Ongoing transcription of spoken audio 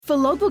For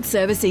logbook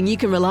servicing you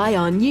can rely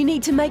on, you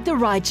need to make the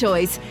right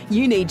choice.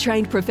 You need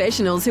trained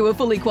professionals who are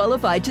fully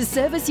qualified to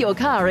service your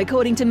car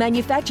according to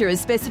manufacturer's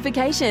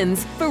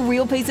specifications. For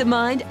real peace of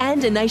mind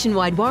and a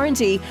nationwide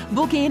warranty,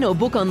 book in or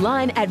book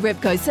online at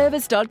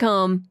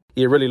repcoservice.com.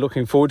 Yeah, really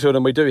looking forward to it.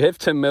 And we do have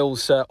Tim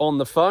Mills on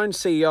the phone,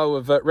 CEO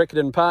of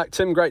Riccarton Park.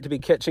 Tim, great to be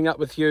catching up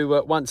with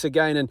you once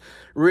again and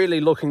really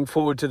looking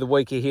forward to the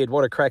week ahead.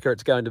 What a cracker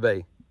it's going to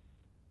be.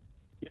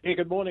 Yeah,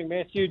 good morning,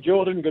 Matthew,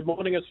 Jordan. Good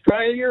morning,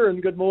 Australia,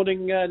 and good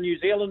morning, New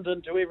Zealand,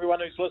 and to everyone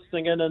who's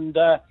listening in. And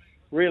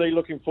really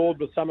looking forward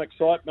with some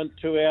excitement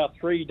to our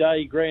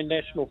 3-day Grand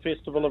National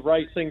Festival of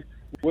Racing,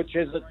 which,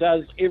 as it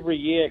does every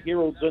year,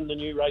 heralds in the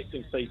new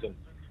racing season.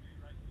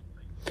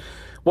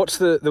 What's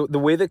the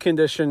weather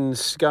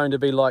conditions going to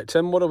be like,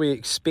 Tim? What are we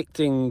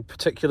expecting,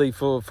 particularly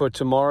for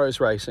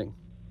tomorrow's racing?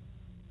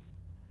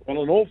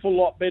 Well, an awful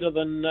lot better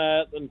than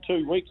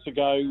 2 weeks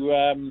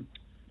ago.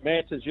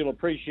 Matt, as you'll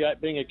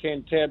appreciate, being a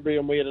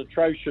Cantabrian, we had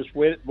atrocious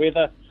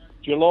weather.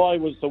 July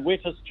was the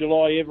wettest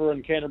July ever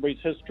in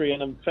Canterbury's history,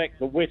 and in fact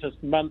the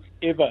wettest month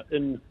ever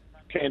in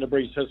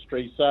Canterbury's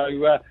history.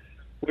 So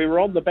we were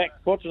on the back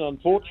foot, and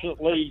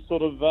unfortunately,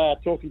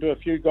 talking to a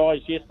few guys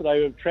yesterday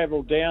who have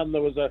travelled down,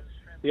 there was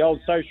the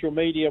old social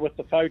media with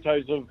the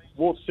photos of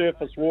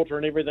surface water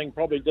and everything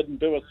probably didn't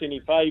do us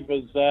any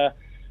favours,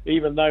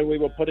 even though we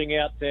were putting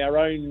out our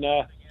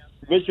own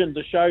vision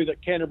to show that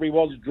Canterbury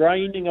was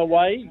draining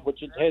away,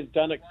 which it has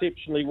done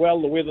exceptionally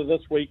well. The weather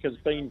this week has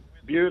been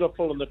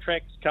beautiful and the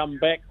track's come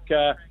back.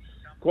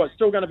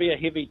 Still going to be a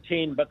heavy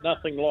 10, but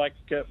nothing like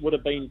it would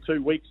have been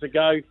 2 weeks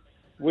ago.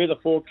 Weather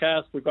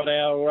forecast, we've got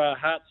our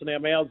hearts in our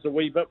mouths a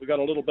wee bit. We've got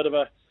a little bit of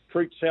a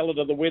fruit salad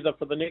of the weather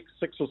for the next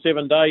 6 or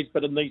 7 days,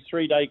 but in these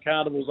 3-day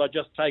carnivals, I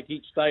just take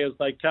each day as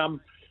they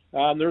come.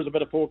 There is a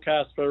bit of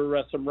forecast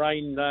for some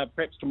rain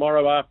perhaps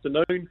tomorrow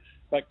afternoon.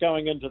 But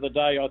going into the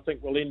day, I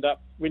think we'll end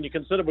up, when you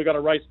consider we've got a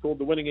race called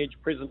the Winning Edge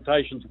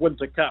Presentations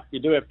Winter Cup, you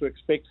do have to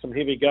expect some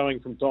heavy going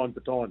from time to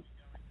time.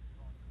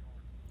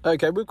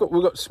 Okay, we've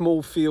got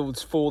small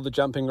fields for the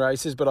jumping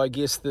races, but I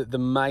guess that the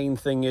main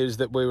thing is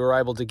that we were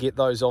able to get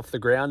those off the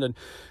ground, and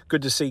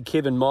good to see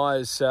Kevin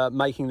Myers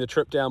making the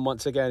trip down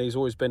once again. He's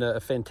always been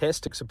a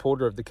fantastic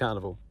supporter of the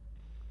carnival.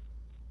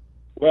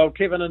 Well,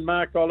 Kevin and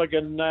Mark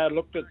Olligan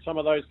looked at some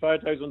of those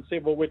photos and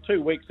said, well, we're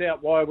 2 weeks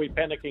out. Why are we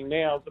panicking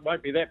now? It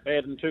won't be that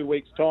bad in 2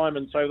 weeks' time.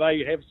 And so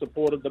they have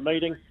supported the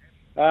meeting.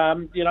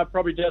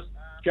 Probably just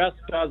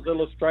does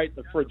illustrate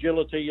the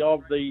fragility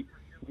of the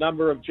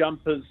number of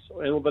jumpers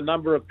and the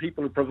number of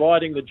people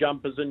providing the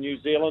jumpers in New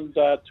Zealand.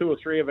 2 or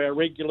 3 of our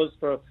regulars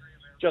for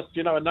just,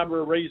 a number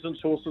of reasons,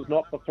 horses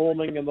not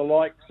performing and the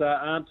likes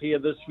aren't here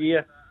this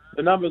year.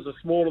 The numbers are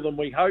smaller than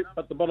we hope,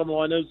 but the bottom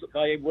line is that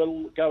they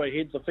will go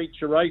ahead to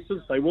feature races.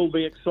 They will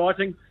be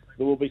exciting.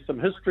 There will be some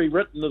history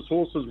written as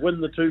horses win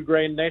the 2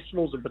 Grand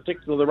Nationals, in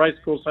particular the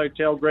Racecourse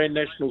Hotel Grand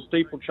National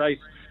Steeplechase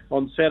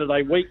on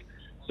Saturday week.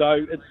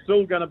 So it's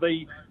still going to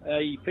be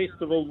a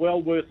festival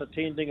well worth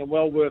attending and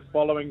well worth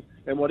following.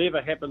 And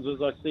whatever happens,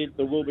 as I said,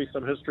 there will be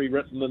some history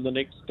written in the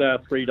next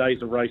 3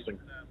 days of racing.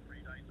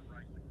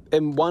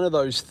 And one of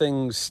those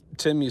things,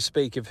 Tim, you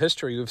speak of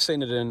history, we've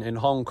seen it in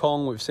Hong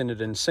Kong, we've seen it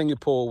in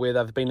Singapore, where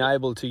they've been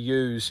able to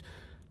use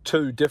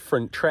 2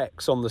 different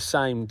tracks on the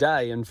same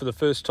day. And for the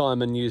first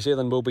time in New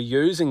Zealand, we'll be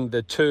using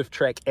the turf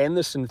track and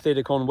the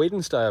synthetic on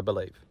Wednesday, I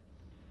believe.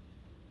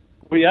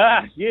 We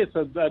are, yes,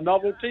 a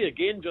novelty,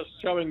 again, just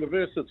showing the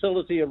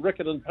versatility of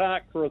Riccarton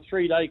Park for a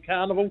 3-day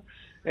carnival.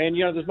 And,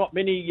 there's not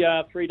many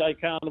 3-day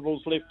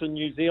carnivals left in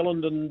New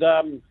Zealand,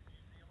 and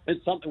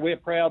it's something we're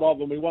proud of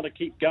and we want to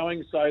keep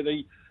going. So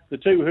the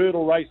 2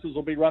 hurdle races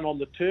will be run on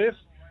the turf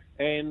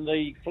and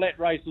the flat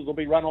races will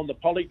be run on the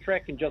poly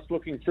track. And just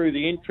looking through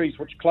the entries,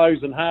 which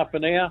close in half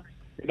an hour,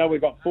 we've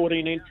got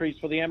 14 entries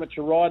for the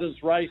amateur riders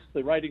race.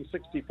 The rating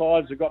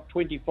 65s have got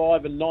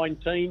 25 and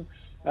 19.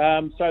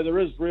 So there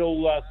is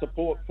real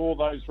support for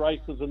those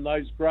races and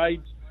those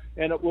grades.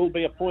 And it will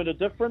be a point of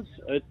difference.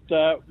 It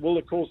will,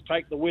 of course,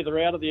 take the weather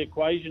out of the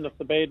equation if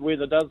the bad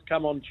weather does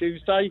come on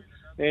Tuesday.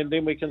 And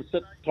then we can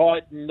sit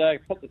tight and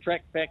put the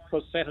track back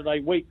for Saturday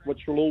week,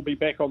 which will all be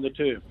back on the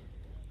turf.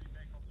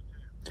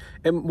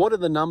 And what are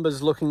the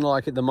numbers looking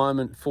like at the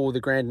moment for the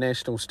Grand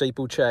National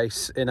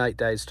Steeplechase in 8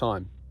 days'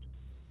 time?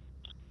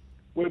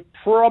 We're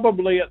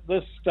probably at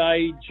this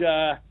stage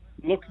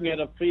looking at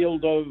a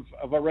field of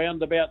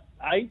around about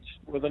 8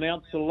 with an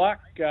ounce of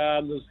luck.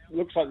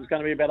 Looks like there's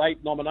going to be about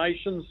 8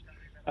 nominations.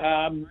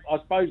 I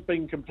suppose,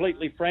 being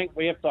completely frank,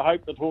 we have to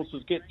hope that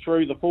horses get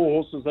through. The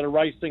 4 horses that are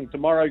racing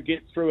tomorrow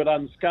get through it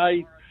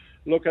unscathed.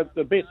 Look, at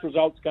the best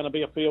result's going to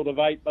be a field of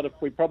 8, but if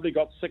we probably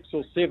got 6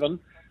 or 7,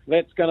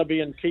 that's going to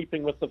be in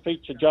keeping with the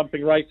feature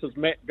jumping races,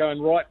 Matt,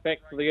 going right back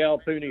to the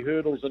Aupuni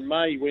Hurdles in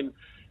May, when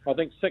I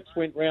think 6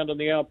 went round in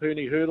the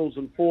Aupuni Hurdles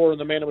and 4 in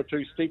the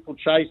Manawatu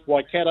Steeplechase.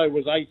 Waikato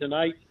was 8 and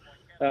 8.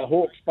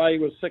 Hawke's Bay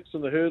was 6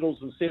 in the hurdles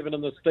and 7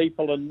 in the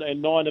steeple, and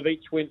 9 of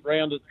each went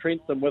round at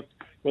Trentham with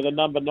a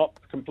number not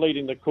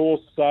completing the course.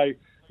 So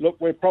look,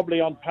 we're probably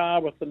on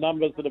par with the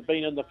numbers that have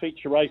been in the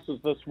feature races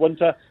this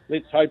winter.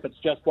 Let's hope it's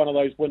just one of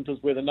those winters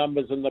where the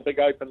numbers in the big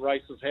open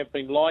races have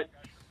been light,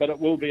 but it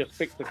will be a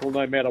spectacle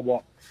no matter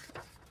what.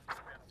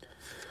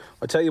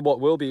 I tell you what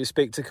will be a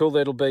spectacle,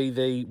 that'll be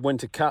the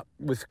Winter Cup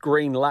with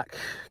Green Luck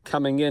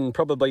coming in,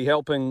 probably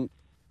helping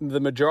the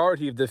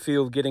majority of the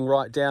field getting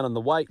right down in the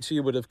weights.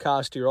 You would have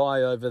cast your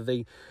eye over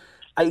the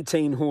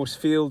 18-horse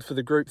field for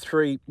the Group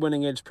 3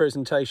 Winning Edge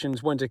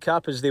Presentations Winter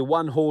Cup. Is there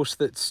one horse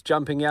that's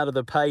jumping out of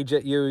the page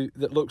at you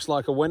that looks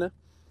like a winner?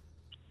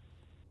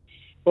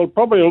 Well,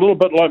 probably a little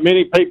bit like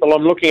many people.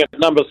 I'm looking at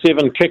number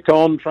 7, Kick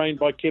On, trained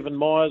by Kevin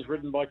Myers,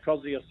 ridden by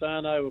Cosi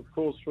Asano. Of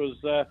course, was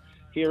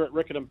here at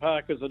Riccarton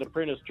Park as an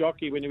apprentice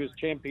jockey when he was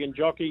champion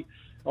jockey.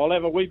 I'll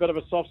have a wee bit of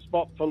a soft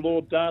spot for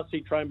Lord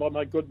Darcy, trained by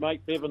my good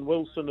mate Bevan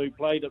Wilson, who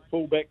played at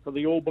fullback for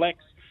the All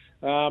Blacks.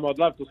 I'd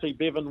love to see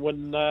Bevan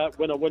win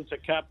a Winter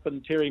Cup,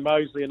 and Terry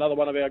Mosley, another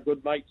one of our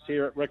good mates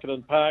here at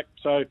Riccarton Park.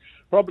 So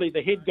probably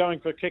the head going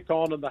for Kick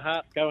On and the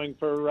heart going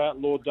for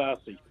Lord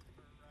Darcy.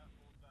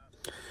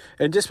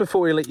 And just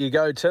before we let you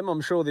go, Tim,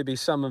 I'm sure there'll be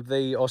some of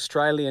the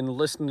Australian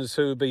listeners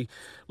who will be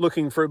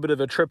looking for a bit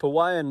of a trip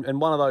away, and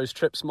one of those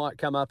trips might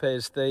come up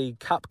as the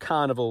Cup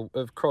Carnival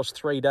across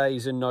 3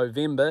 days in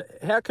November.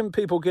 How can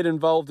people get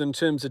involved in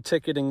terms of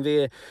ticketing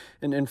there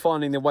and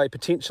finding their way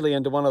potentially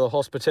into one of the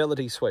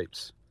hospitality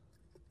suites?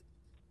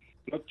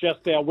 Look,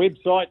 just our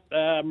website,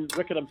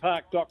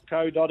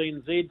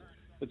 riccartonpark.co.nz.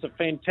 It's a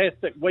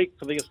fantastic week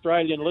for the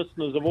Australian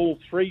listeners of all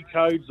 3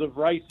 codes of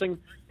racing,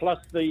 plus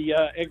the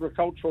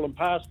agricultural and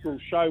pastoral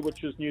show,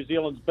 which is New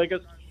Zealand's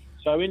biggest.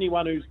 So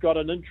anyone who's got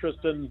an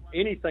interest in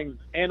anything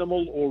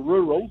animal or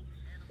rural,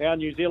 our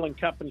New Zealand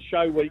Cup and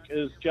Show Week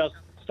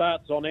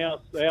starts on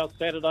our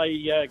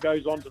Saturday,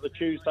 goes on to the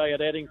Tuesday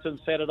at Addington,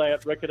 Saturday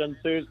at Riccarton,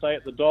 Thursday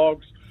at the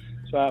Dogs,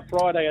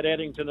 Friday at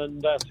Addington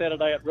and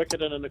Saturday at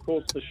Riccarton, and of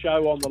course the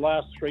show on the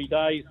last 3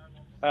 days.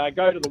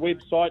 Go to the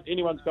website.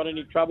 Anyone's got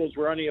any troubles,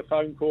 we're only a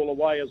phone call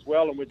away as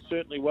well, and we'd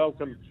certainly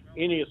welcome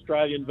any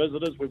Australian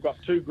visitors. We've got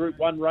 2 Group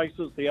 1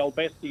 races, the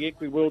Albasti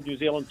Equiworld New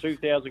Zealand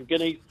 2,000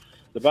 guineas,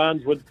 the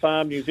Barneswood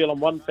Farm New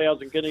Zealand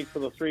 1,000 guineas for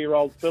the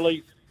 3-year-old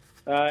fillies,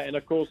 and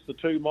of course the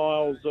 2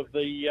 miles of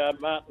the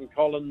Martin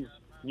Collins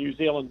New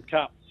Zealand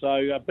Cup.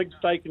 So big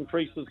stake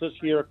increases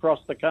this year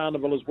across the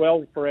carnival as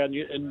well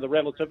in the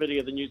relativity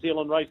of the New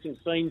Zealand racing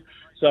scene.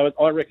 So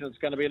I reckon it's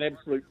going to be an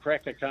absolute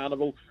cracker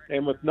carnival,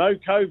 and with no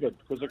COVID,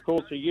 because of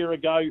course a year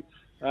ago,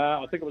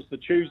 I think it was the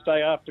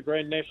Tuesday after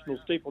Grand National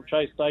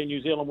Steeplechase Day,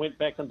 New Zealand went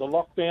back into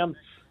lockdown.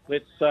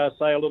 Let's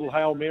say a little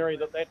Hail Mary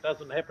that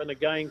doesn't happen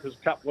again, because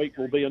Cup Week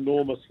will be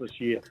enormous this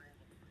year.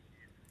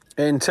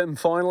 And Tim,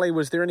 finally,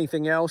 was there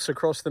anything else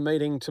across the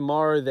meeting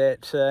tomorrow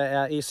that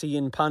our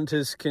SEN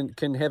punters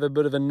can have a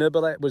bit of a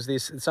nibble at? Was there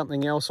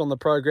something else on the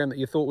program that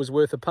you thought was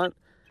worth a punt?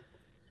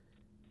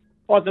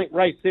 I think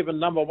race 7,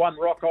 number 1,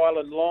 Rock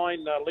Island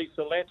Line,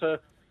 Lisa Latter,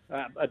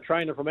 a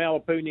trainer from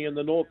Awapuni in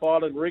the North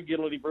Island,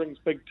 regularly brings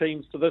big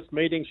teams to this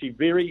meeting. She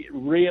very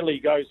rarely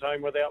goes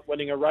home without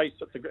winning a race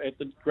at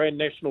the Grand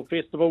National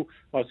Festival.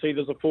 I see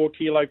there's a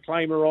 4-kilo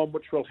claimer on,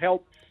 which will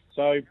help.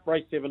 So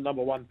race 7,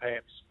 number 1,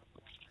 perhaps.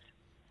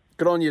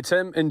 Good on you,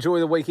 Tim. Enjoy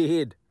the week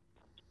ahead.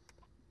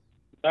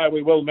 No,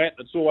 we will, Matt.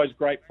 It's always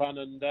great fun.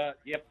 And,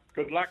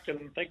 good luck,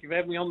 and thank you for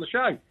having me on the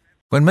show.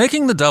 When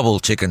making the double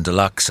chicken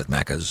deluxe at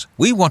Macca's,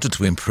 we wanted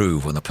to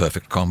improve on the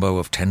perfect combo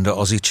of tender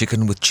Aussie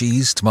chicken with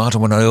cheese,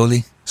 tomato and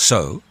aioli.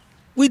 So,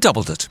 we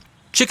doubled it.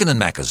 Chicken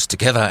and Macca's,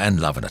 together and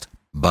loving it.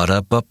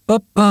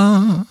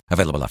 Ba-da-ba-ba-ba.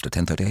 Available after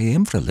 10:30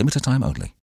 a.m. for a limited time only.